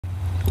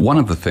One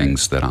of the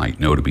things that I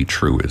know to be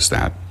true is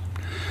that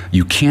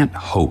you can't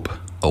hope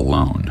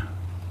alone.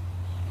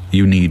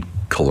 You need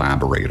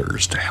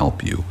collaborators to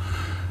help you.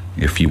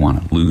 If you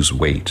want to lose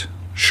weight,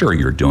 sure,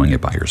 you're doing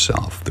it by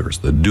yourself. There's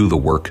the do the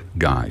work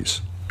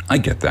guys. I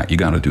get that. You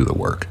got to do the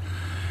work.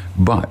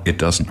 But it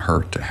doesn't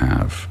hurt to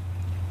have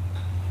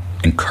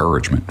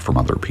encouragement from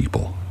other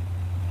people.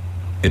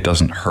 It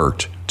doesn't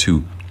hurt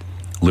to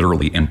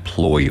literally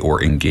employ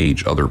or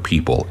engage other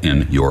people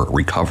in your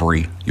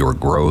recovery, your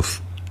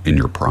growth, in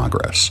your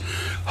progress.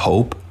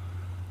 Hope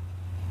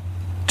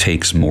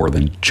takes more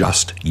than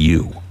just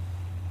you.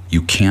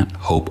 You can't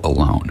hope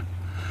alone.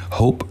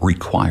 Hope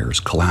requires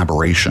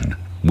collaboration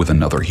with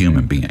another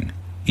human being,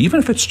 even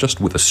if it's just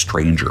with a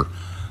stranger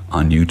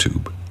on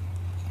YouTube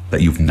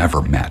that you've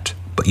never met,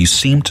 but you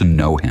seem to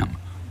know him.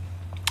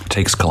 It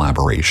takes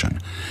collaboration.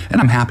 And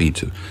I'm happy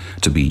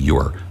to be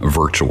your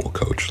virtual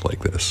coach like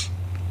this.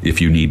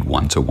 If you need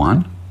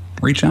one-to-one,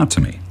 reach out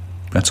to me.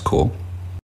 That's cool.